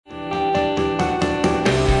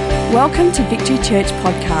Welcome to Victory Church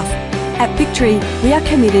Podcast. At Victory, we are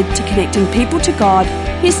committed to connecting people to God,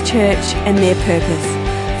 His church and their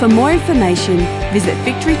purpose. For more information, visit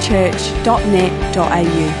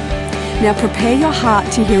victorychurch.net.au. Now prepare your heart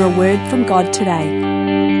to hear a word from God today.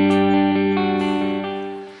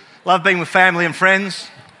 Love being with family and friends,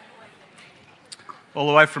 all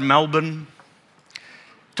the way from Melbourne.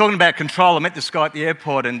 Talking about control, I met this guy at the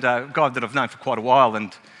airport, and a guy that I've known for quite a while,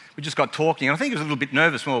 and we just got talking, and I think he was a little bit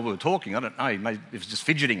nervous while we were talking. I don't know, he was just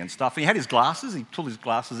fidgeting and stuff. And he had his glasses, he pulled his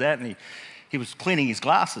glasses out, and he was cleaning his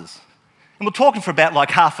glasses. And we're talking for about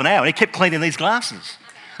like half an hour, and he kept cleaning these glasses.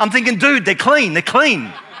 I'm thinking, dude, they're clean.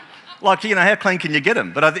 Like, how clean can you get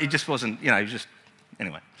them? But he just wasn't, just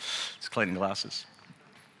cleaning glasses.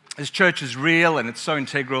 This church is real, and it's so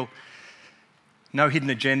integral. No hidden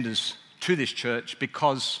agendas to this church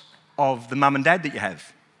because of the mum and dad that you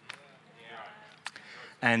have.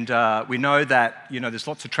 And we know that, there's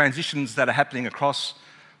lots of transitions that are happening across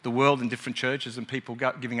the world in different churches, and people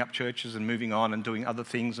giving up churches and moving on and doing other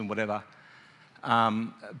things and whatever.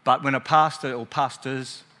 But when a pastor or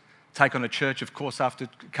pastors take on a church, of course, after a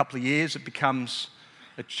couple of years, it becomes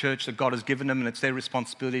a church that God has given them, and it's their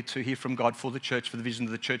responsibility to hear from God for the church, for the vision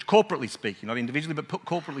of the church, corporately speaking, not individually, but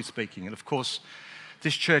corporately speaking. And of course,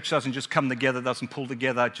 this church doesn't just come together, doesn't pull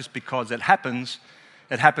together just because it happens.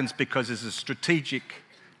 It happens because there's a strategic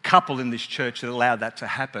couple in this church that allowed that to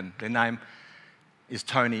happen. Their name is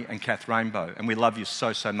Tony and Kath Rainbow, and we love you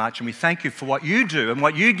so, so much, and we thank you for what you do and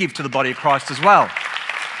what you give to the body of Christ as well,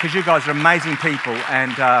 because you guys are amazing people,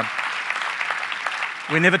 and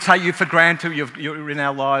we never take you for granted. You're in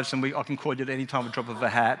our lives, and I can call you at any time with a drop of a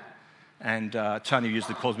hat, and Tony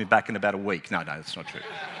usually calls me back in about a week. No, that's not true.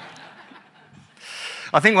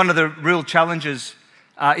 I think one of the real challenges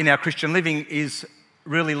in our Christian living is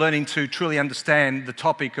really learning to truly understand the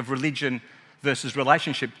topic of religion versus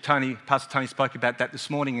relationship. Pastor Tony spoke about that this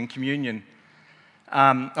morning in communion.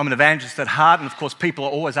 I'm an evangelist at heart, and of course people are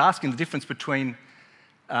always asking the difference between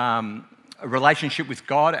a relationship with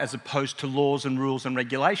God as opposed to laws and rules and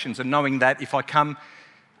regulations, and knowing that if I come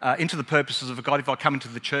into the purposes of God, if I come into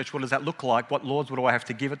the church, what does that look like? What laws do I have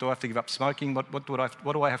to give it? Do I have to give up smoking? What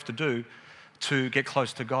do I have to do to get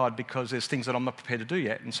close to God, because there's things that I'm not prepared to do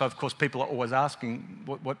yet? And so, of course, people are always asking,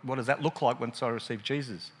 what does that look like once I receive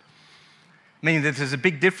Jesus? Meaning that there's a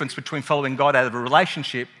big difference between following God out of a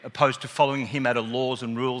relationship opposed to following Him out of laws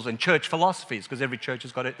and rules and church philosophies, because every church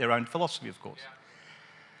has got their own philosophy, of course. Yeah.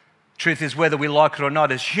 Truth is, whether we like it or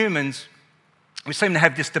not, as humans, we seem to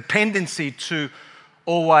have this dependency to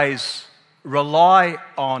always rely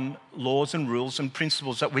on laws and rules and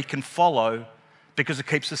principles that we can follow because it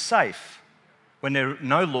keeps us safe. When there are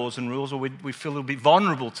no laws and rules, or we feel a little bit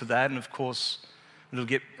vulnerable to that, and of course we'll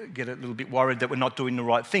get a little bit worried that we're not doing the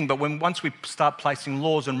right thing. But once we start placing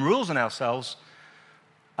laws and rules on ourselves,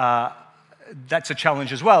 that's a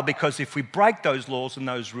challenge as well, because if we break those laws and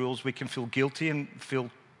those rules, we can feel guilty and feel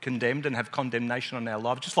condemned and have condemnation on our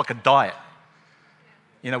life, just like a diet.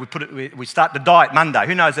 We start the diet Monday.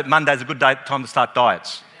 Who knows that Monday is a good time to start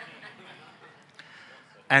diets?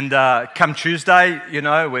 And come Tuesday,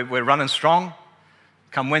 we're running strong.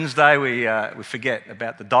 Come Wednesday, we forget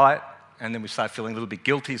about the diet, and then we start feeling a little bit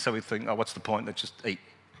guilty, so we think, oh, what's the point? Let's just eat.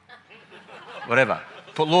 Whatever.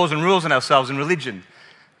 Put laws and rules on ourselves, and religion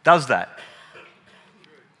does that.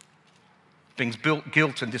 Brings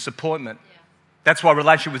guilt and disappointment. That's why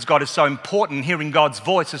relationship with God is so important. Hearing God's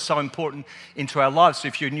voice is so important into our lives. So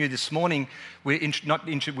if you're new this morning, we're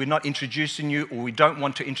not introducing you, or we don't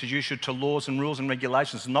want to introduce you to laws and rules and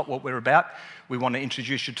regulations. It's not what we're about. We want to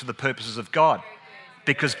introduce you to the purposes of God,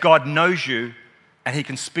 because God knows you and He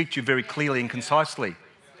can speak to you very clearly and concisely.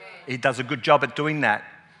 He does a good job at doing that.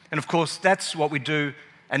 And of course, that's what we do,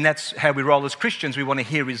 and that's how we roll as Christians. We want to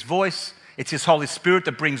hear His voice. It's His Holy Spirit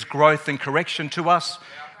that brings growth and correction to us.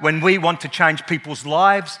 When we want to change people's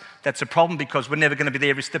lives, that's a problem, because we're never going to be there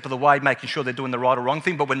every step of the way making sure they're doing the right or wrong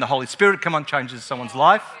thing. But when the Holy Spirit changes someone's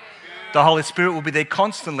life, the Holy Spirit will be there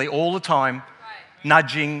constantly, all the time,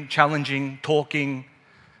 nudging, challenging, talking,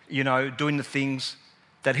 doing the things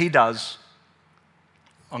that He does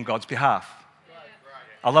on God's behalf.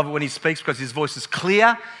 I love it when He speaks, because His voice is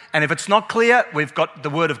clear, and if it's not clear, we've got the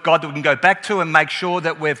Word of God that we can go back to and make sure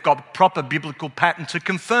that we've got proper biblical pattern to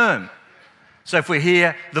confirm. So if we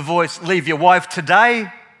hear the voice, leave your wife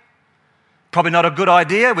today, probably not a good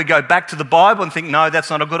idea. We go back to the Bible and think, no,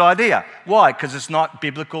 that's not a good idea. Why? Because it's not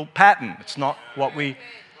biblical pattern. It's not what we...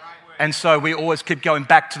 And so we always keep going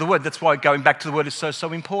back to the Word. That's why going back to the Word is so,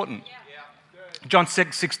 so important. John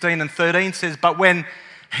 6:16 and 13 says, but when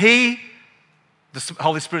He, the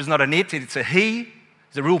Holy Spirit is not an it, it's a He,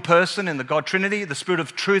 He's a real person in the God Trinity. The Spirit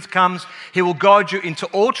of truth comes. He will guide you into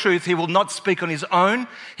all truth. He will not speak on his own.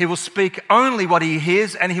 He will speak only what he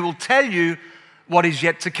hears, and he will tell you what is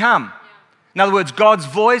yet to come. In other words, God's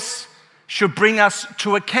voice should bring us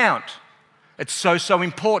to account. It's so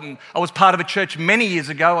important. I was part of a church many years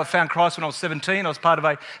ago. I found Christ when I was 17. I was part of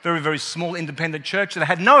a very small independent church that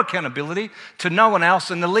had no accountability to no one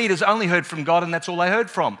else, and the leaders only heard from God, and that's all they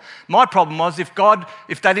heard from. My problem was if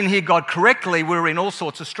they didn't hear God correctly, we were in all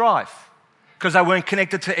sorts of strife because they weren't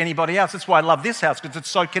connected to anybody else. That's why I love this house, because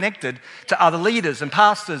it's so connected to other leaders and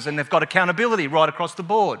pastors, and they've got accountability right across the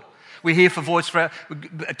board. We hear for voice for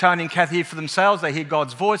Tony and Kathy hear for themselves. They hear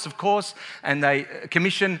God's voice, of course, and they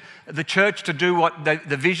commission the church to do what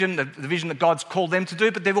the vision that God's called them to do.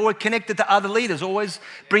 But they're always connected to other leaders, always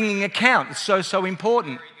bringing account. It's so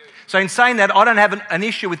important. So in saying that, I don't have an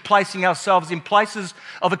issue with placing ourselves in places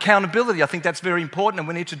of accountability. I think that's very important, and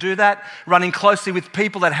we need to do that, running closely with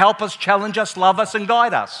people that help us, challenge us, love us, and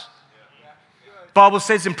guide us. The Bible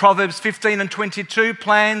says in Proverbs 15 and 22,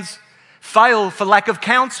 plans fail for lack of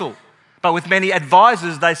counsel, but with many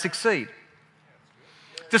advisors, they succeed.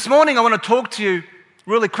 This morning, I want to talk to you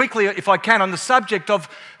really quickly, if I can, on the subject of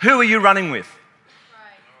who are you running with?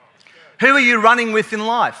 Who are you running with in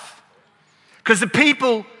life? Because the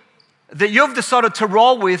people that you've decided to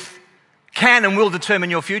roll with can and will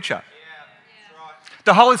determine your future.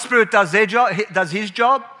 The Holy Spirit does their job, does his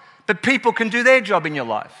job, but people can do their job in your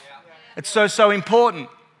life. It's so important.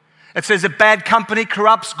 It says that bad company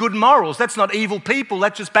corrupts good morals. That's not evil people,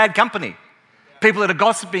 that's just bad company. People that are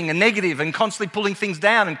gossiping and negative and constantly pulling things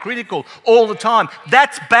down and critical all the time.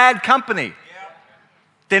 That's bad company.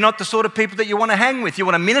 They're not the sort of people that you want to hang with. You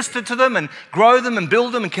want to minister to them and grow them and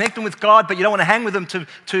build them and connect them with God, but you don't want to hang with them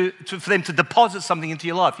for them to deposit something into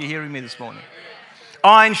your life. You're hearing me this morning.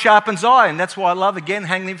 Iron sharpens iron. That's why I love, again,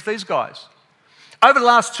 hanging with these guys. Over the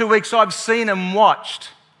last 2 weeks, I've seen and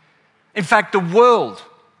watched. In fact, the world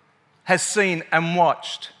has seen and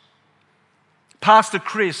watched Pastor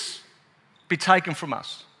Chris be taken from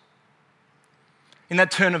us in that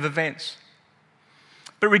turn of events.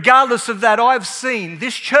 But regardless of that, I've seen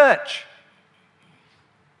this church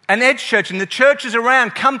and Edge Church and the churches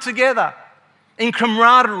around come together in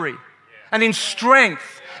camaraderie and in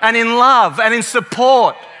strength and in love and in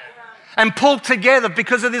support and pull together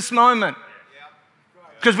because of this moment,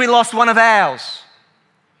 because we lost one of ours.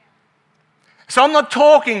 So I'm not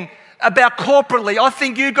talking about corporately. I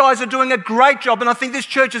think you guys are doing a great job, and I think this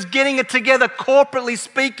church is getting it together corporately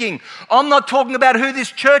speaking. I'm not talking about who this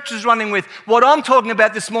church is running with. What I'm talking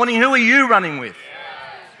about this morning, who are you running with?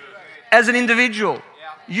 As an individual,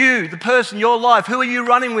 you, the person, your life, who are you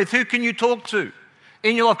running with? Who can you talk to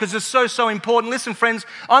in your life? Because it's so important. Listen, friends,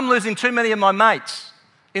 I'm losing too many of my mates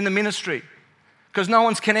in the ministry because no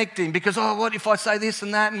one's connecting, because, what if I say this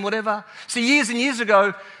and that and whatever? See, years and years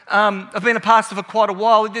ago, I've been a pastor for quite a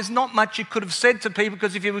while. There's not much you could have said to people,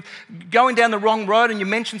 because if you were going down the wrong road and you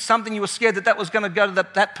mentioned something, you were scared that was going to go to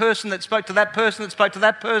that person that spoke to that person that spoke to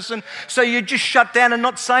that person. So you just shut down and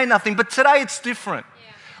not say nothing. But today it's different.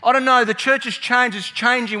 I don't know, the church has changed, it's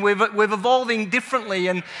changing, we're evolving differently,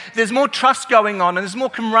 and there's more trust going on, and there's more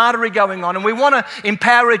camaraderie going on, and we want to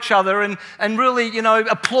empower each other and really,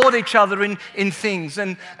 applaud each other in things,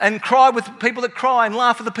 and cry with people that cry, and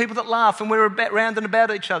laugh with the people that laugh, and we're round and about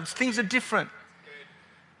each other. Things are different.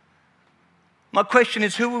 My question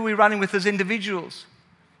is, who are we running with as individuals?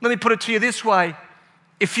 Let me put it to you this way.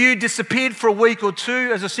 If you disappeared for a week or two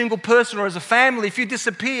as a single person or as a family, if you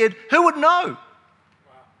disappeared, who would know?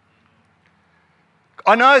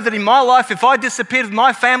 I know that in my life, if I disappeared with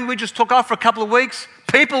my family, we just took off for a couple of weeks,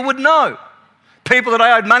 people would know. People that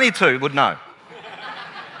I owed money to would know.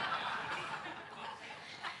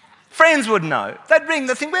 Friends would know. They'd ring,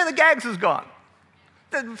 they'd think, where the Gags has gone?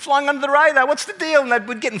 They're flying under the radar. What's the deal? And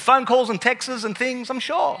we'd get phone calls and texts and things, I'm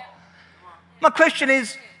sure. My question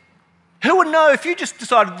is, who would know if you just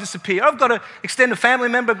decided to disappear? I've got an extended family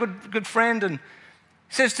member, a good friend, and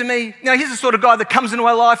says to me, he's the sort of guy that comes into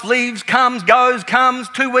our life, leaves, comes, goes, comes,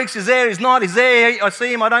 2 weeks he's there, he's not, he's there, I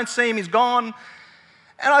see him, I don't see him, he's gone.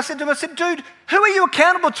 And I said to him, dude, who are you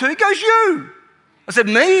accountable to? He goes, you. I said,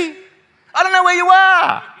 me? I don't know where you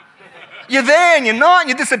are. You're there and you're not, and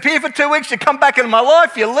you disappear for 2 weeks, you come back into my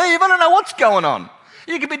life, you leave, I don't know what's going on.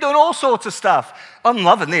 You could be doing all sorts of stuff. I'm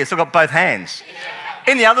loving this, I've got both hands.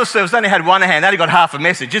 In the other service, I only had one hand, I only got half a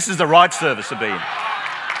message. This is the right service to be in.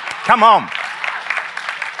 Come on.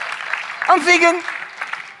 I'm thinking,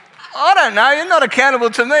 I don't know, you're not accountable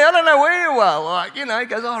to me. I don't know where you are. He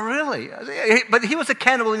goes, oh, really? But he was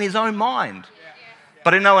accountable in his own mind,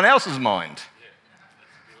 but in no one else's mind.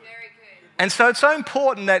 And so it's so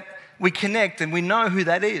important that we connect and we know who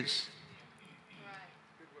that is.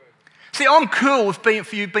 See, I'm cool with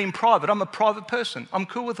being private. I'm a private person. I'm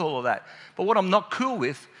cool with all of that. But what I'm not cool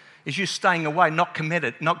with is you staying away, not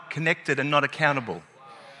committed, not connected, and not accountable.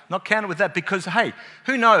 Not counted with that because, hey,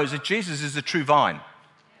 who knows that Jesus is the true vine?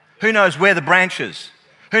 Who knows where the branch is?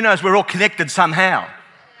 Who knows we're all connected somehow?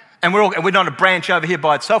 And we're not a branch over here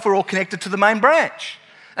by itself. We're all connected to the main branch.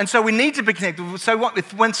 And so we need to be connected. So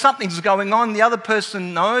when something's going on, the other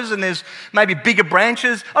person knows, and there's maybe bigger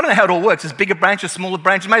branches. I don't know how it all works. There's bigger branches, smaller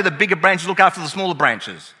branches. Maybe the bigger branches look after the smaller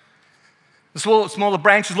branches. The smaller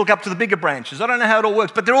branches look up to the bigger branches. I don't know how it all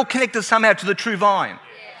works, but they're all connected somehow to the true vine.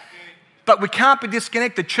 But we can't be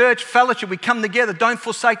disconnected. Church, fellowship, we come together. Don't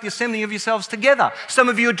forsake the assembling of yourselves together. Some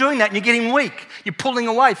of you are doing that and you're getting weak. You're pulling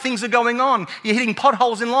away. Things are going on. You're hitting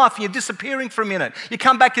potholes in life and you're disappearing for a minute. You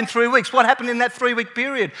come back in 3 weeks. What happened in that 3-week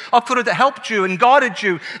period? I could have helped you and guided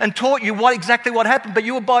you and taught you exactly what happened, but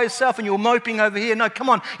you were by yourself and you were moping over here. No, come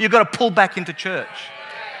on. You've got to pull back into church.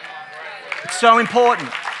 It's so important.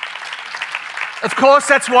 Of course,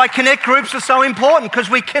 that's why connect groups are so important, because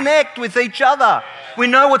we connect with each other. We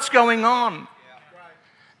know what's going on.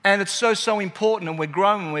 And it's so important, and we're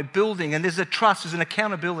growing and we're building, and there's a trust, there's an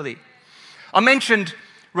accountability. I mentioned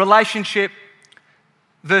relationship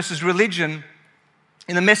versus religion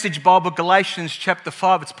in the Message Bible, Galatians chapter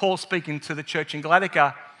 5. It's Paul speaking to the church in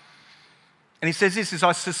Galatia. And he says this,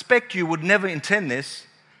 I suspect you would never intend this,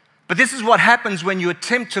 but this is what happens when you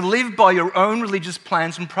attempt to live by your own religious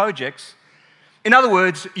plans and projects. In other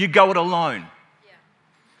words, you go it alone.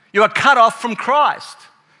 You are cut off from Christ.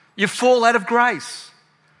 You fall out of grace.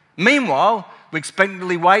 Meanwhile, we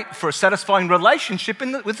expectantly wait for a satisfying relationship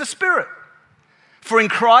with the Spirit. For in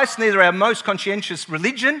Christ, neither our most conscientious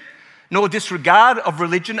religion nor disregard of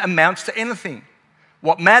religion amounts to anything.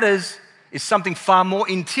 What matters is something far more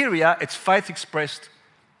interior. It's faith expressed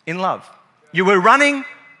in love. You were running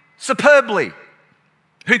superbly.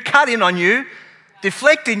 Who cut in on you,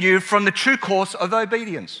 deflecting you from the true course of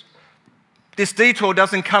obedience. This detour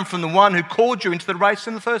doesn't come from the one who called you into the race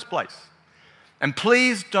in the first place. And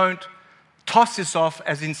please don't toss this off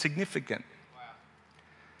as insignificant.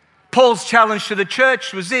 Paul's challenge to the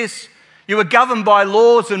church was this: you were governed by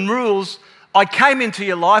laws and rules. I came into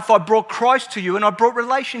your life, I brought Christ to you, and I brought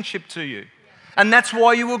relationship to you. And that's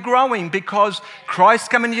why you were growing, because Christ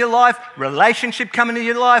come into your life, relationship come into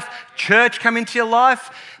your life, church come into your life.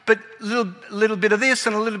 But a little bit of this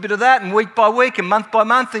and a little bit of that, and week by week and month by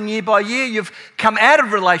month and year by year, you've come out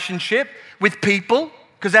of relationship with people,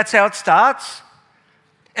 because that's how it starts.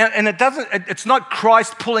 And it's not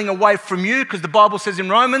Christ pulling away from you, because the Bible says in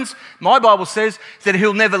Romans, my Bible says that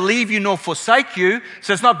he'll never leave you nor forsake you.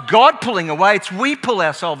 So it's not God pulling away, it's we pull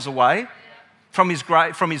ourselves away from his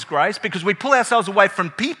grace, because we pull ourselves away from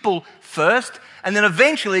people first, and then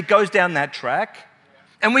eventually it goes down that track.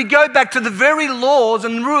 And we go back to the very laws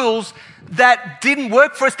and rules that didn't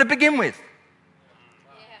work for us to begin with.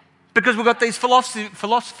 Because we've got these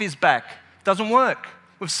philosophies back. It doesn't work.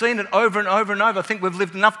 We've seen it over and over and over. I think we've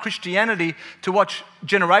lived enough Christianity to watch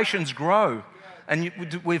generations grow. And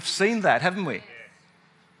we've seen that, haven't we?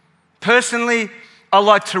 Personally, I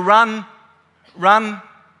like to run.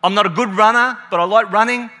 I'm not a good runner, but I like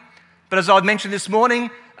running. But as I mentioned this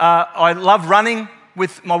morning, I love running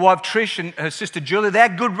with my wife Trish and her sister Julia. They're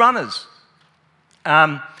good runners.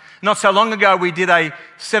 Not so long ago, we did a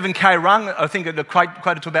 7K run. I think it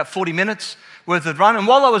equated to about 40 minutes worth of run. And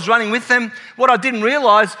while I was running with them, what I didn't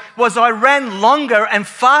realise was I ran longer and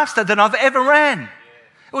faster than I've ever ran.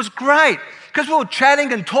 It was great, because we were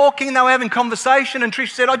chatting and talking, they were having conversation, and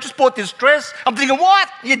Trish said, I just bought this dress. I'm thinking, what?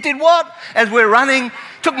 You did what? As we're running,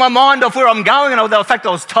 took my mind off where I'm going, and in fact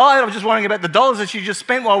I was tired. I was just worrying about the dollars that she just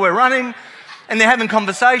spent while we're running. And they're having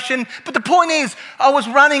conversation. But the point is, I was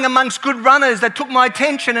running amongst good runners that took my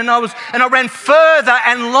attention, and I ran further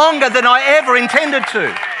and longer than I ever intended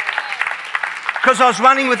to. Because I was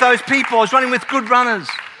running with those people. I was running with good runners.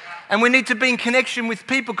 And we need to be in connection with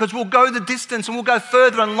people, because we'll go the distance and we'll go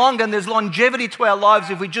further and longer, and there's longevity to our lives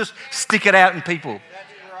if we just stick it out in people.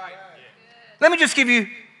 Let me just give you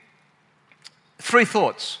 3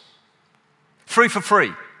 thoughts. 3 for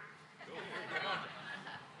free.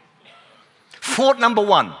 Thought number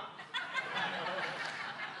 1.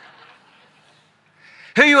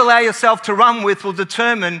 Who you allow yourself to run with will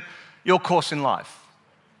determine your course in life.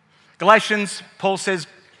 Galatians, Paul says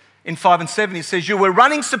in 5 and 7, he says, you were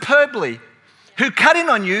running superbly. Who cut in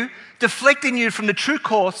on you, deflecting you from the true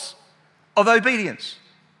course of obedience.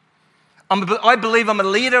 I believe I'm a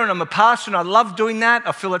leader and I'm a pastor, and I love doing that.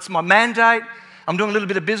 I feel it's my mandate. I'm doing a little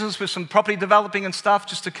bit of business with some property developing and stuff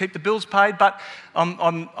just to keep the bills paid, but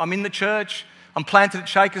I'm in the church. I'm planted at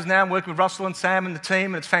Shakers now. I'm working with Russell and Sam and the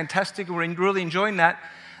team, and it's fantastic. We're really enjoying that.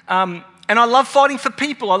 And I love fighting for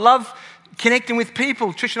people. I love connecting with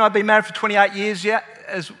people. Trish and I have been married for 28 years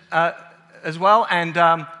as well,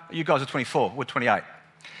 and you guys are 24. We're 28.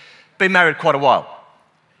 Been married quite a while.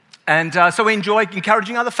 And so we enjoy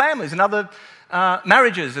encouraging other families and other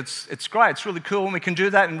marriages. It's great. It's really cool when we can do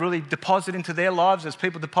that and really deposit into their lives as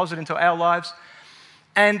people deposit into our lives.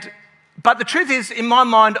 But the truth is, in my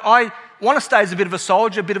mind, I want to stay as a bit of a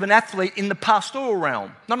soldier, a bit of an athlete in the pastoral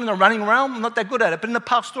realm. Not in the running realm, I'm not that good at it, but in the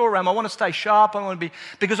pastoral realm, I want to stay sharp.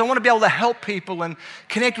 Because I want to be able to help people and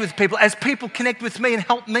connect with people as people connect with me and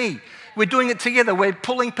help me. We're doing it together. We're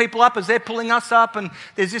pulling people up as they're pulling us up, and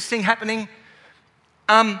there's this thing happening.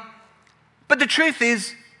 But the truth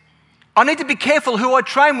is, I need to be careful who I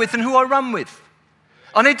train with and who I run with.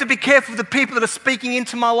 I need to be careful of the people that are speaking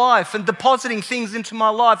into my life and depositing things into my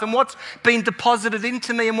life and what's been deposited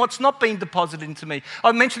into me and what's not been deposited into me.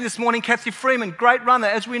 I mentioned this morning Kathy Freeman, great runner,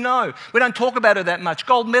 as we know. We don't talk about her that much.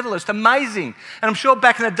 Gold medalist, amazing. And I'm sure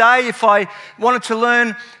back in the day, if I wanted to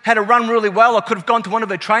learn how to run really well, I could have gone to one of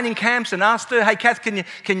her training camps and asked her, hey, Kath, can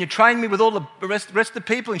you train me with all the rest of the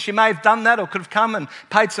people? And she may have done that, or could have come and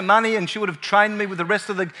paid some money, and she would have trained me with the rest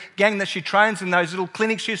of the gang that she trains in those little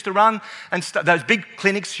clinics she used to run, and those big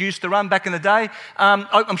clinics she used to run back in the day.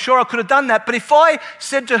 I'm sure I could have done that. But if I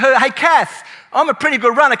said to her, hey, Kath, I'm a pretty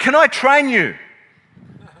good runner, can I train you?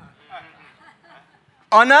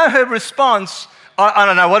 I know her response, I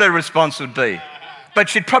don't know what her response would be, but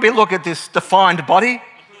she'd probably look at this defined body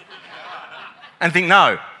and think,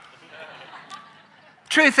 no.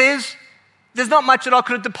 Truth is, there's not much that I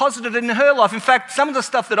could have deposited in her life. In fact, some of the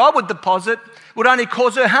stuff that I would deposit would only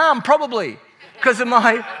cause her harm, probably, because of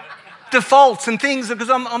my defaults and things, because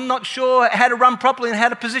I'm not sure how to run properly and how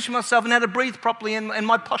to position myself and how to breathe properly and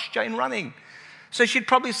my posture in running. So she'd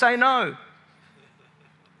probably say no.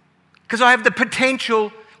 Because I have the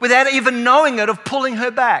potential, without even knowing it, of pulling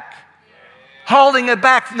her back, holding her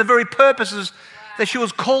back from the very purposes that she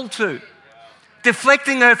was called to,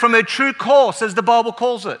 deflecting her from her true course, as the Bible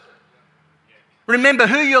calls it. Remember,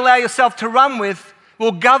 who you allow yourself to run with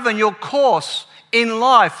will govern your course in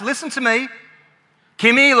life. Listen to me.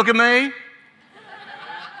 Kimmy, look at me.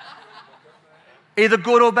 Either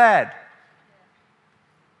good or bad.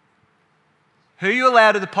 Who you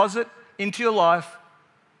allow to deposit into your life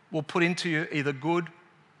will put into you either good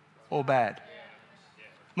or bad.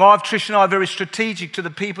 My wife Trish and I are very strategic to the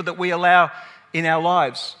people that we allow in our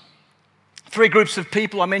lives. 3 groups of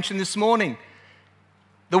people I mentioned this morning.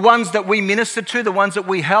 The ones that we minister to, the ones that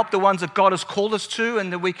we help, the ones that God has called us to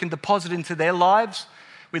and that we can deposit into their lives.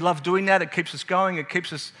 We love doing that. It keeps us going. It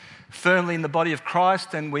keeps us firmly in the body of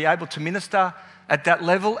Christ, and we're able to minister at that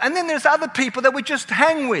level. And then there's other people that we just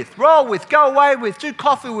hang with, roll with, go away with, do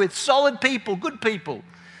coffee with, solid people, good people,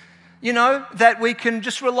 that we can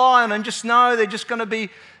just rely on and just know they're just going to be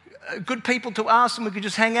good people to us, and we can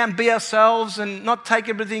just hang out and be ourselves and not take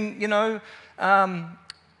everything, you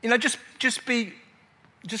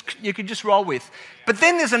can just roll with. But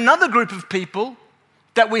then there's another group of people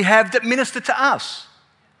that we have that minister to us.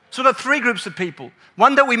 So we've got 3 groups of people.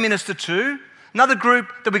 One that we minister to, another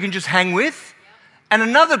group that we can just hang with, and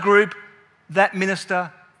another group that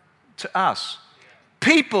minister to us.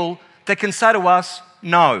 People that can say to us,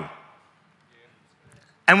 no.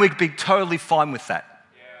 And we'd be totally fine with that.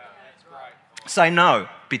 Say no,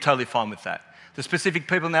 be totally fine with that. The specific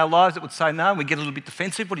people in our lives that would say no, and we get a little bit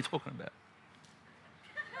defensive. What are you talking about?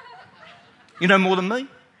 You know more than me?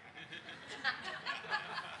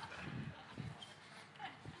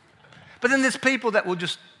 But then there's people that will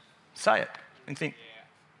just say it and think,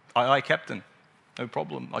 aye, Captain, no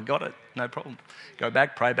problem, I got it, no problem. Go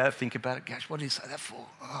back, pray about it, think about it. Gosh, what did he say that for?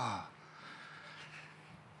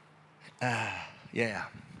 Yeah.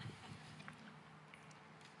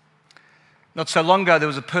 Not so long ago, there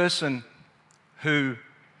was a person who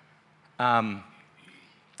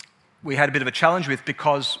we had a bit of a challenge with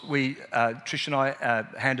because Trish and I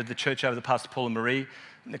handed the church over to Pastor Paul and Marie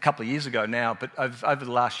a couple of years ago now, but over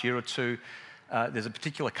the last year or two, there's a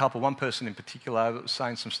particular couple, one person in particular, that was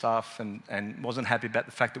saying some stuff and wasn't happy about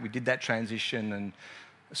the fact that we did that transition and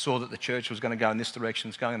saw that the church was going to go in this direction,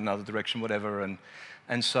 it's going in another direction, whatever,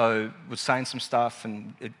 and so was saying some stuff,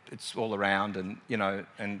 and it's all around, and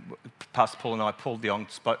and Pastor Paul and I pulled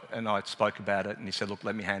and I spoke about it, and he said, look,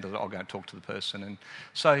 let me handle it, I'll go and talk to the person. And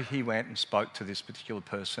so he went and spoke to this particular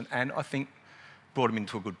person, and I think brought him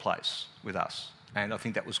into a good place with us. And I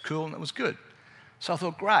think that was cool and that was good. So I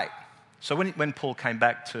thought, great. So when Paul came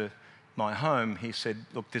back to my home, he said,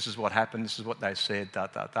 look, this is what happened, this is what they said, .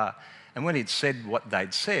 And when he'd said what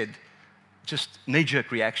they'd said, just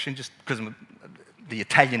knee-jerk reaction, just because I'm the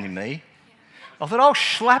Italian in me. I thought, I'll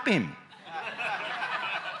slap him.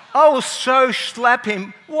 I will so slap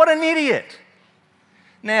him. What an idiot.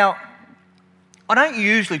 Now, I don't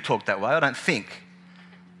usually talk that way, I don't think.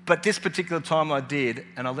 But this particular time I did,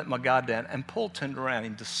 and I let my guard down, and Paul turned around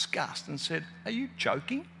in disgust and said, are you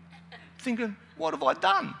joking? Thinking, what have I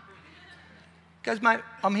done? He goes, mate,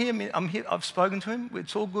 I'm here, I've spoken to him,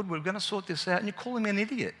 it's all good, we're going to sort this out, and you're calling me an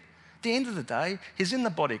idiot. At the end of the day, he's in the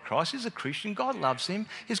body of Christ, he's a Christian, God loves him,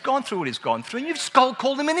 he's gone through what he's gone through, and you've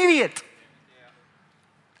called him an idiot.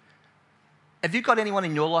 Have you got anyone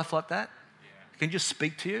in your life like that? Can just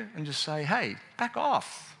speak to you and just say, hey, back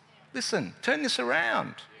off. Listen, turn this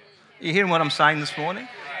around. You hearing what I'm saying this morning?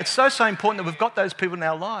 It's so important that we've got those people in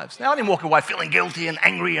our lives. Now, I didn't walk away feeling guilty and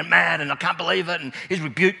angry and mad and I can't believe it and he's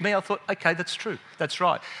rebuked me. I thought, okay, that's true. That's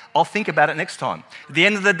right. I'll think about it next time. At the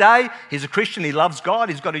end of the day, he's a Christian. He loves God.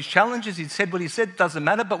 He's got his challenges. He said what he said. It doesn't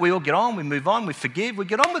matter, but we all get on. We move on. We forgive. We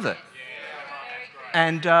get on with it.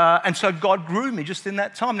 And so God grew me just in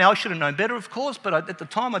that time. Now, I should have known better, of course, but at the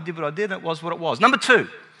time I did what I did and it was what it was. Number two.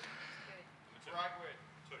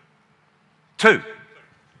 Two.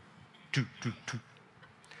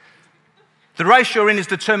 The race you're in is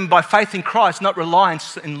determined by faith in Christ, not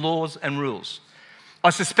reliance in laws and rules. I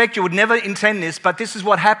suspect you would never intend this, but this is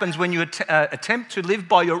what happens when you attempt to live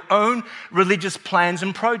by your own religious plans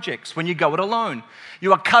and projects, when you go it alone.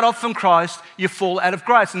 You are cut off from Christ, you fall out of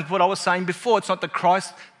grace. And what I was saying before, it's not that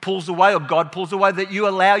Christ pulls away or God pulls away, that you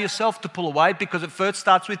allow yourself to pull away, because it first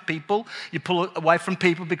starts with people. You pull away from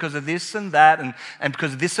people because of this and that and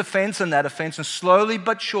because of this offense and that offense, and slowly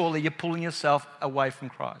but surely you're pulling yourself away from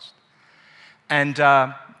Christ. And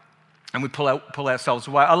we pull ourselves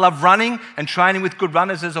away. I love running and training with good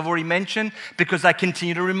runners, as I've already mentioned, because they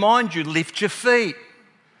continue to remind you, lift your feet,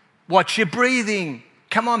 watch your breathing,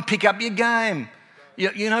 come on, pick up your game,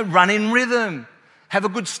 you know, run in rhythm, have a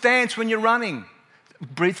good stance when you're running,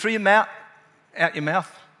 breathe through your mouth, out your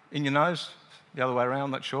mouth, in your nose, the other way around,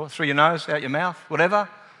 I'm not sure, through your nose, out your mouth, whatever,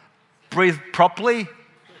 breathe properly,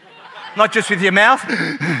 not just with your mouth.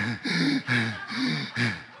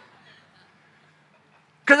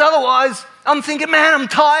 Because otherwise, I'm thinking, man, I'm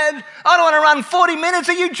tired. I don't want to run 40 minutes.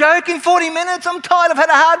 Are you joking? 40 minutes? I'm tired. I've had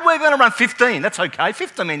a hard week. I'm going to run 15. That's okay.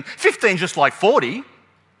 15 just like 40.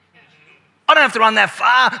 I don't have to run that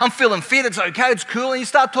far. I'm feeling fit. It's okay. It's cool. And you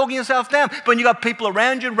start talking yourself down. But when you've got people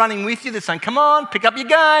around you running with you, they're saying, come on, pick up your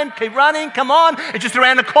game. Keep running. Come on. It's just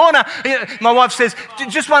around the corner. My wife says,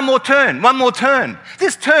 just one more turn. One more turn.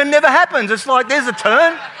 This turn never happens. It's like, there's a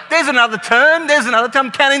turn. There's another turn. There's another turn.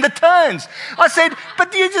 I'm counting the turns. I said,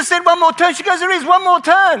 but you just said one more turn. She goes, there is one more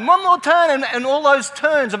turn. One more turn. And all those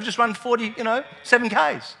turns, I've just run 7 Ks.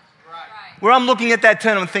 Right. Where I'm looking at that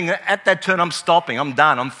turn, I'm thinking, at that turn, I'm stopping. I'm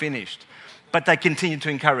done. I'm finished. But they continue to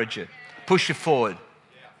encourage you, push you forward.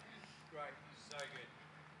 Yeah. Great. So good.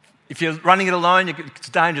 If you're running it alone, it's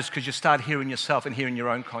dangerous because you start hearing yourself and hearing your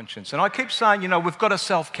own conscience. And I keep saying, we've got to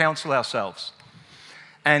self-counsel ourselves.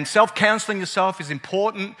 And self-counselling yourself is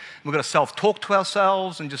important. We've got to self-talk to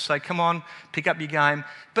ourselves and just say, come on, pick up your game.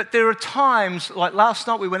 But there are times, like last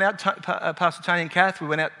night we went out, Pastor Tony and Kath, we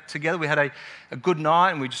went out together. We had a good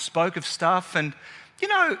night and we just spoke of stuff. And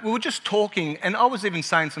we were just talking, and I was even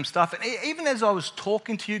saying some stuff. And even as I was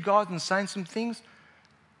talking to you guys and saying some things,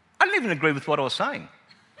 I didn't even agree with what I was saying.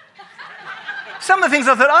 Some of the things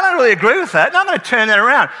I thought, I don't really agree with that. No, I'm going to turn that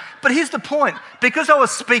around. But here's the point. Because I was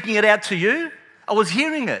speaking it out to you, I was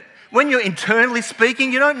hearing it. When you're internally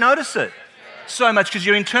speaking, you don't notice it so much because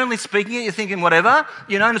you're internally speaking it, you're thinking whatever,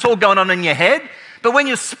 and it's all going on in your head. But when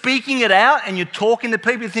you're speaking it out and you're talking to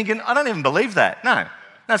people, you're thinking, I don't even believe that. No.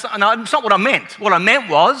 It's not what I meant. What I meant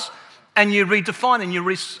was, and you redefine and you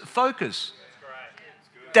refocus.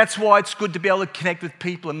 That's why it's good to be able to connect with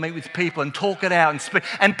people and meet with people and talk it out and speak.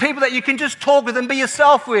 And people that you can just talk with and be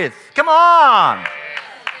yourself with. Come on.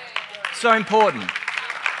 So important.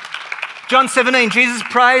 John 17, Jesus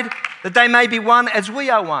prayed that they may be one as we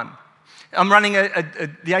are one. I'm running one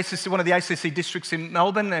of the ACC districts in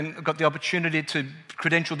Melbourne, and I've got the opportunity to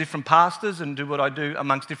credential different pastors and do what I do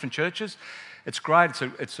amongst different churches. It's great.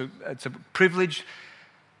 It's a privilege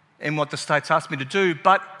in what the state's asked me to do.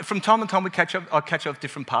 But from time to time, I catch up with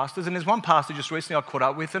different pastors. And there's one pastor just recently I caught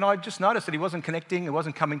up with, and I just noticed that he wasn't connecting. He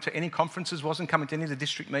wasn't coming to any conferences, wasn't coming to any of the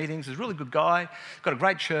district meetings. He's a really good guy, got a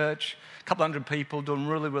great church, a couple hundred people, doing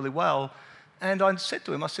really, really well. And I said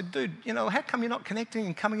to him, dude, how come you're not connecting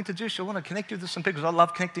and coming into Dish? I want to connect you with some people, because I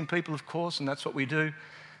love connecting people, of course, and that's what we do.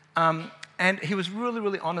 And he was really,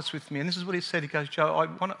 really honest with me. And this is what he said. He goes, Joe,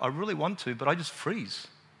 I really want to, but I just freeze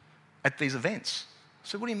at these events. I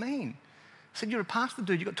said, what do you mean? I said, you're a pastor,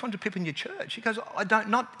 dude. You've got 200 people in your church. He goes, I don't,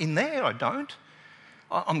 not in there, I don't.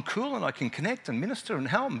 I'm cool and I can connect and minister and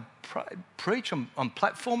help and preach on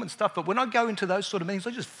platform and stuff. But when I go into those sort of meetings,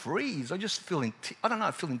 I just freeze. I just feel,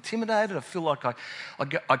 I feel intimidated. I feel like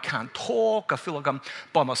I can't talk. I feel like I'm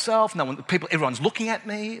by myself. Everyone's looking at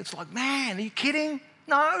me. It's like, man, are you kidding?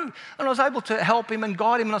 No. And I was able to help him and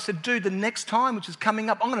guide him. And I said, dude, the next time, which is coming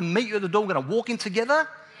up, I'm going to meet you at the door. We're going to walk in together.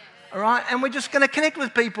 All right, and we're just going to connect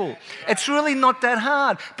with people. It's really not that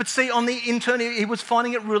hard. But see, on the intern, he was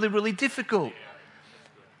finding it really, really difficult.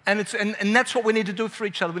 And that's what we need to do for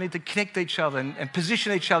each other. We need to connect each other and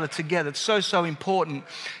position each other together. It's so, so important.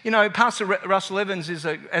 You know, Pastor Russell Evans is,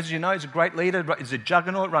 as you know, he's a great leader. He's a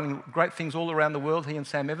juggernaut, running great things all around the world, he and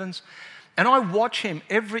Sam Evans. And I watch him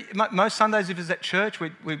most Sundays if he's at church,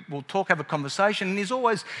 we'll talk, have a conversation, and he's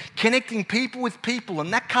always connecting people with people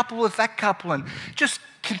and that couple with that couple and just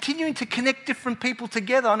continuing to connect different people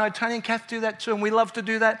together. I know Tony and Kath do that too, and we love to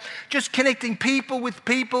do that. Just connecting people with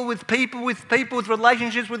people, with people, with people, with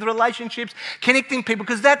relationships, connecting people,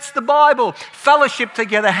 because that's the Bible. Fellowship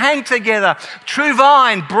together, hang together, true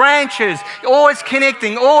vine, branches, always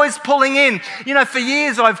connecting, always pulling in. You know, for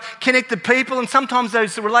years I've connected people, and sometimes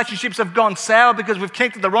those relationships have gone sour because we've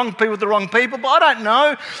connected the wrong people with the wrong people, but I don't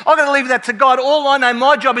know. I've got to leave that to God. All I know,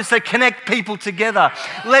 my job is to connect people together.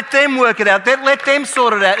 Let them work it out. Let them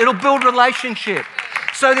sort it out. It'll build relationship.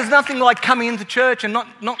 So there's nothing like coming into church and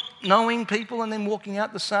not knowing people and then walking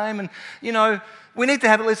out the same. And, you know, we need to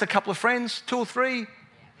have at least a couple of friends, 2 or 3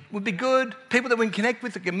 would be good. People that we can connect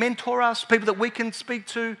with, that can mentor us, people that we can speak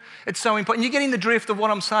to. It's so important. You're getting the drift of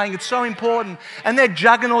what I'm saying. It's so important. And they're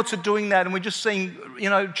juggernauts at doing that. And we're just seeing, you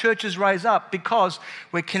know, churches raise up because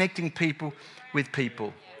we're connecting people with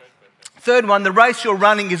people. Third one, the race you're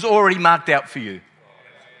running is already marked out for you.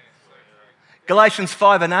 Galatians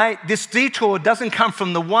 5 and 8, this detour doesn't come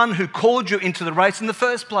from the one who called you into the race in the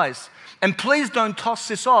first place. And please don't toss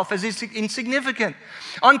this off as insignificant.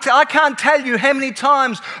 I can't tell you how many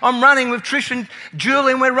times I'm running with Trish and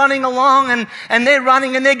Julie and we're running along and they're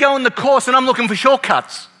running and they're going the course and I'm looking for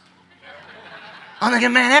shortcuts. I'm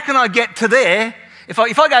thinking, man, how can I get to there? If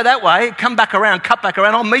I go that way, come back around, cut back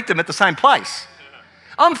around, I'll meet them at the same place.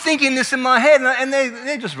 I'm thinking this in my head, and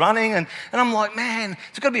they're just running, and I'm like, man,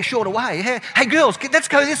 it's got to be a shorter way. Hey, girls, let's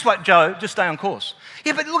go this way. Joe, just stay on course.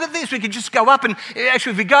 Yeah, but look at this. We could just go up, and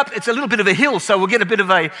actually if we go up, it's a little bit of a hill, so we'll get a bit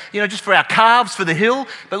of a, you know, just for our calves for the hill,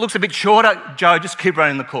 but it looks a bit shorter. Joe, just keep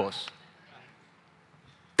running the course.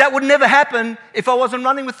 That would never happen if I wasn't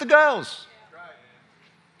running with the girls.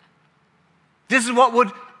 This is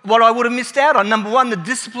what I would have missed out on. Number one, the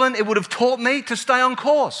discipline it would have taught me to stay on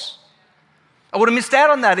course. I would have missed out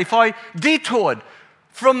on that if I detoured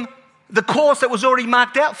from the course that was already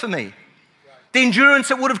marked out for me. The endurance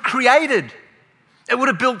it would have created.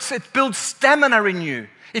 It builds stamina in you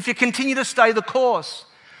if you continue to stay the course.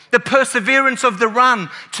 The perseverance of the run,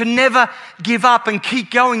 to never give up and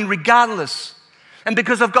keep going regardless. And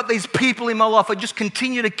because I've got these people in my life, I just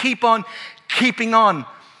continue to keep on keeping on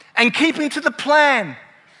and keeping to the plan.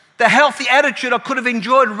 The healthy attitude I could have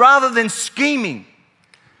enjoyed rather than scheming.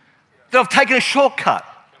 That I've taken a shortcut.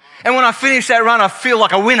 And when I finish that run, I feel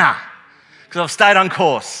like a winner because I've stayed on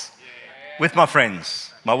course with my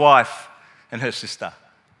friends, my wife and her sister.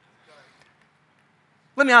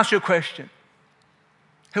 Let me ask you a question.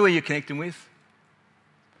 Who are you connecting with?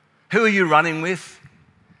 Who are you running with?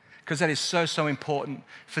 Because that is so, so important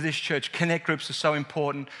for this church. Connect groups are so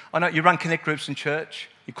important. I know you run connect groups in church.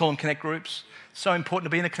 You call them connect groups. It's so important to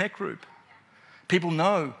be in a connect group. People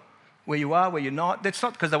know where you are, where you're not. That's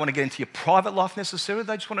not because they want to get into your private life necessarily.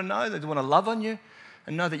 They just want to know. They want to love on you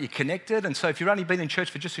and know that you're connected. And so if you've only been in church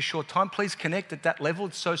for just a short time, please connect at that level.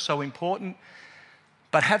 It's so, so important.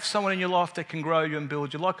 But have someone in your life that can grow you and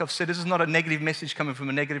build you. Like I've said, this is not a negative message coming from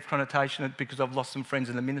a negative connotation because I've lost some friends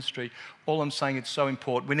in the ministry. All I'm saying, it's so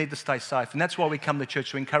important. We need to stay safe. And that's why we come to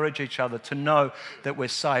church, to encourage each other, to know that we're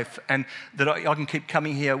safe and that I can keep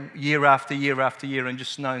coming here year after year after year and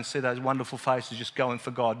just know and see those wonderful faces just going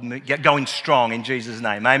for God, going strong in Jesus'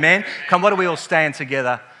 name. Amen? Come, why don't we all stand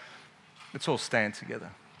together? Let's all stand together.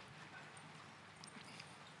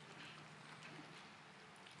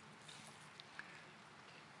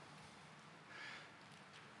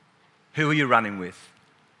 Who are you running with?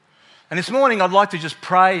 And this morning I'd like to just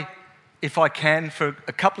pray, if I can, for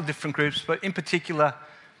a couple of different groups, but in particular,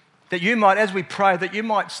 that you might, as we pray, that you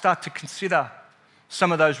might start to consider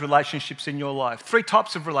some of those relationships in your life. 3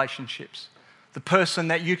 types of relationships. The person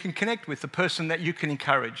that you can connect with, the person that you can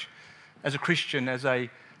encourage as a Christian, as a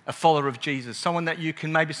a follower of Jesus, someone that you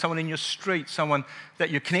can, maybe someone in your street, someone that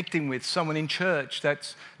you're connecting with, someone in church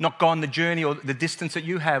that's not gone the journey or the distance that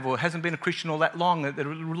you have, or hasn't been a Christian all that long, that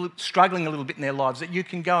are struggling a little bit in their lives, that you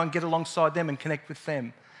can go and get alongside them and connect with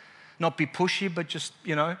them. Not be pushy, but just,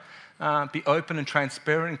 be open and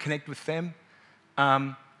transparent and connect with them.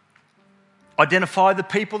 Identify the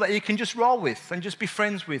people that you can just roll with and just be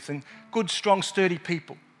friends with, and good, strong, sturdy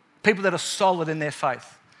people. People that are solid in their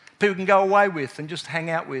faith. People you can go away with and just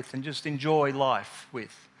hang out with and just enjoy life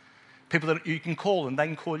with. People that you can call and they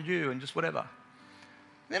can call you and just whatever.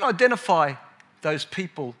 Then identify those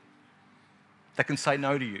people that can say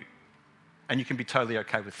no to you, and you can be totally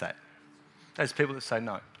okay with that. Those people that say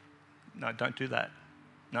no, don't do that.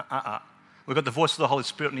 No, We've got the voice of the Holy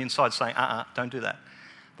Spirit on the inside saying, don't do that.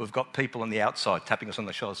 But we've got people on the outside tapping us on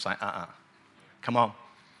the shoulder saying, come on.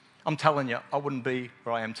 I'm telling you, I wouldn't be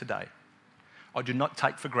where I am today. I do not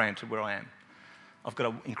take for granted where I am. I've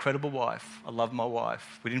got an incredible wife. I love my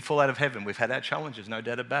wife. We didn't fall out of heaven. We've had our challenges, no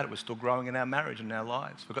doubt about it. We're still growing in our marriage and our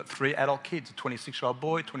lives. We've got 3 adult kids, a 26-year-old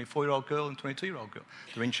boy, 24-year-old girl, and a 22-year-old girl.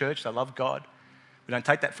 They're in church. They love God. We don't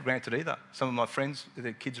take that for granted either. Some of my friends,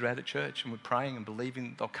 their kids are out at church, and we're praying and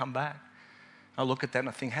believing they'll come back. I look at that and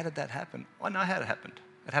I think, how did that happen? I know how it happened.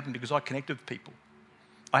 It happened because I connected with people.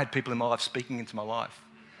 I had people in my life speaking into my life.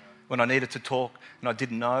 When I needed to talk and I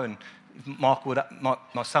didn't know, and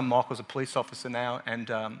my son Michael was a police officer now, and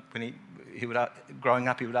when he would, growing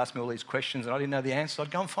up, he would ask me all these questions and I didn't know the answer.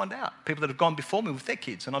 I'd go and find out. People that have gone before me with their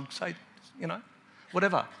kids, and I'd say,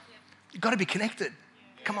 whatever. You've got to be connected.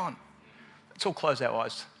 Come on. Let's all close our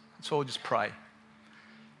eyes. Let's all just pray.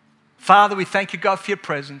 Father, we thank you, God, for your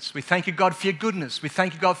presence. We thank you, God, for your goodness. We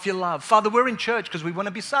thank you, God, for your love. Father, we're in church because we want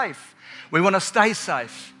to be safe. We want to stay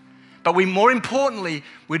safe. But more importantly,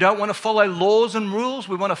 we don't want to follow laws and rules.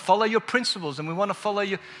 We want to follow your principles, and we want to follow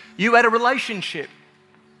you at a relationship.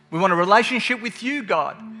 We want a relationship with you,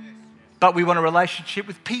 God, but we want a relationship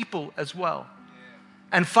with people as well.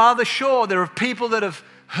 And Father, sure, there are people that have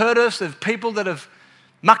hurt us. There are people that have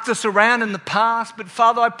mucked us around in the past. But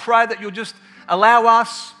Father, I pray that you'll just allow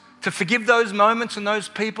us to forgive those moments and those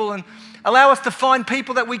people, and allow us to find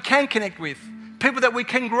people that we can connect with, people that we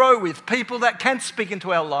can grow with, people that can speak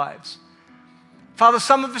into our lives. Father,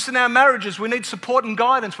 some of us in our marriages, we need support and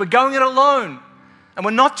guidance. We're going it alone, and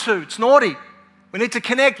we're not to. It's naughty. We need to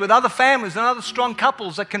connect with other families and other strong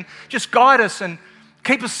couples that can just guide us and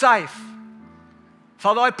keep us safe.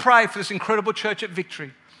 Father, I pray for this incredible church at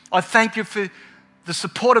Victory. I thank you for the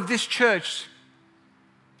support of this church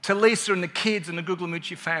to Lisa and the kids and the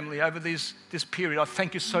Guglielmucci family over this period. I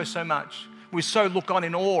thank you so, so much. We so look on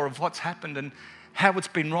in awe of what's happened and how it's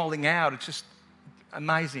been rolling out. It's just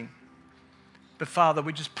amazing. But Father,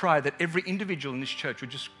 we just pray that every individual in this church would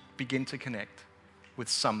just begin to connect with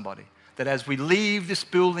somebody. That as we leave this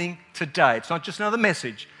building today, it's not just another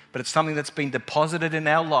message, but it's something that's been deposited in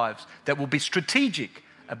our lives, that will be strategic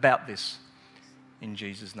about this. In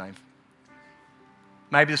Jesus' name.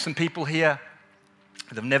 Maybe there's some people here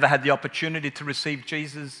that have never had the opportunity to receive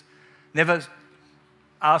Jesus, never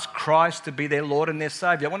asked Christ to be their Lord and their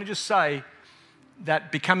Savior. I want to just say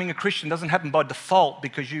that becoming a Christian doesn't happen by default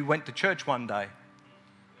because you went to church one day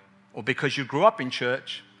or because you grew up in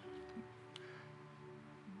church.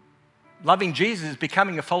 Loving Jesus,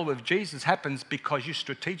 becoming a follower of Jesus, happens because you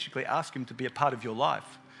strategically ask him to be a part of your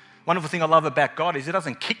life. Wonderful thing I love about God is he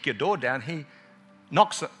doesn't kick your door down. He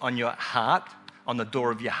knocks on your heart, on the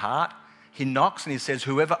door of your heart. He knocks and he says,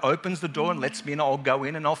 whoever opens the door and lets me in, I'll go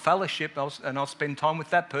in and I'll fellowship and I'll spend time with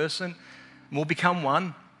that person and we'll become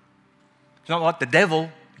one. It's not like the devil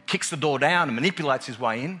kicks the door down and manipulates his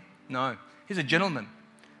way in. No, he's a gentleman.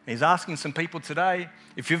 And he's asking some people today,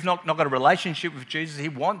 if you've not got a relationship with Jesus, he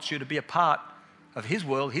wants you to be a part of his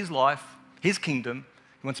world, his life, his kingdom.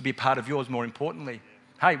 He wants to be a part of yours more importantly.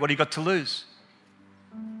 Hey, what do you got to lose?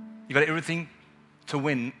 You've got everything to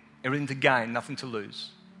win, everything to gain, nothing to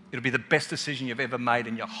lose. It'll be the best decision you've ever made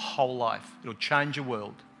in your whole life. It'll change your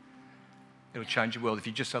world. It'll change your world if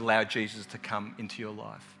you just allow Jesus to come into your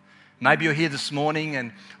life. Maybe you're here this morning,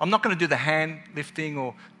 and I'm not going to do the hand lifting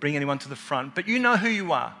or bring anyone to the front, but you know who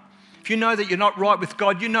you are. If you know that you're not right with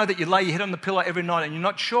God, you know that you lay your head on the pillow every night and you're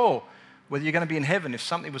not sure whether you're going to be in heaven if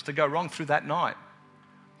something was to go wrong through that night,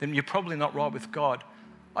 then you're probably not right with God.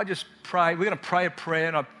 I just pray, we're going to pray a prayer,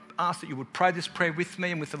 and I ask that you would pray this prayer with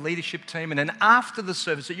me and with the leadership team, and then after the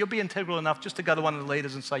service that you'll be integral enough just to go to one of the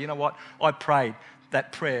leaders and say, you know what, I prayed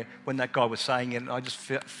that prayer when that guy was saying it, and I just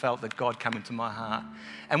felt that God came into my heart.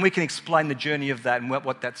 And we can explain the journey of that and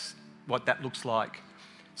what that looks like.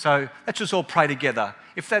 So let's just all pray together.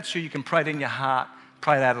 If that's you can pray it in your heart,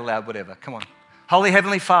 pray it out aloud, whatever. Come on. Holy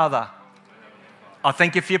Heavenly Father, I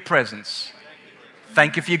thank you for your presence.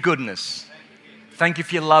 Thank you for your goodness. Thank you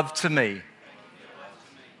for your love to me.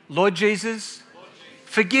 Lord Jesus,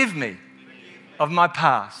 forgive me of my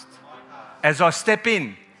past as I step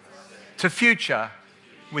in to future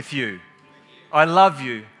with you. I love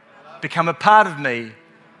you. Become a part of me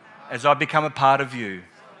as I become a part of you.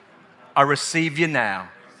 I receive you now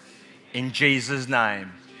in Jesus'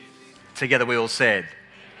 name. Together we all said,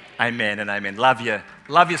 amen and amen. Love you.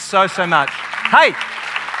 Love you so, so much. Hey!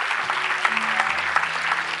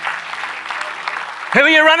 Who are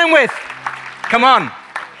you running with? Come on.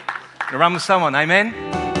 You run with someone. Amen.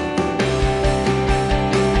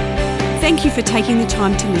 Thank you for taking the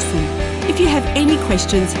time to listen. If you have any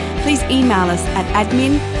questions, please email us at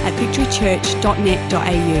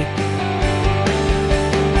admin@victorychurch.net.au.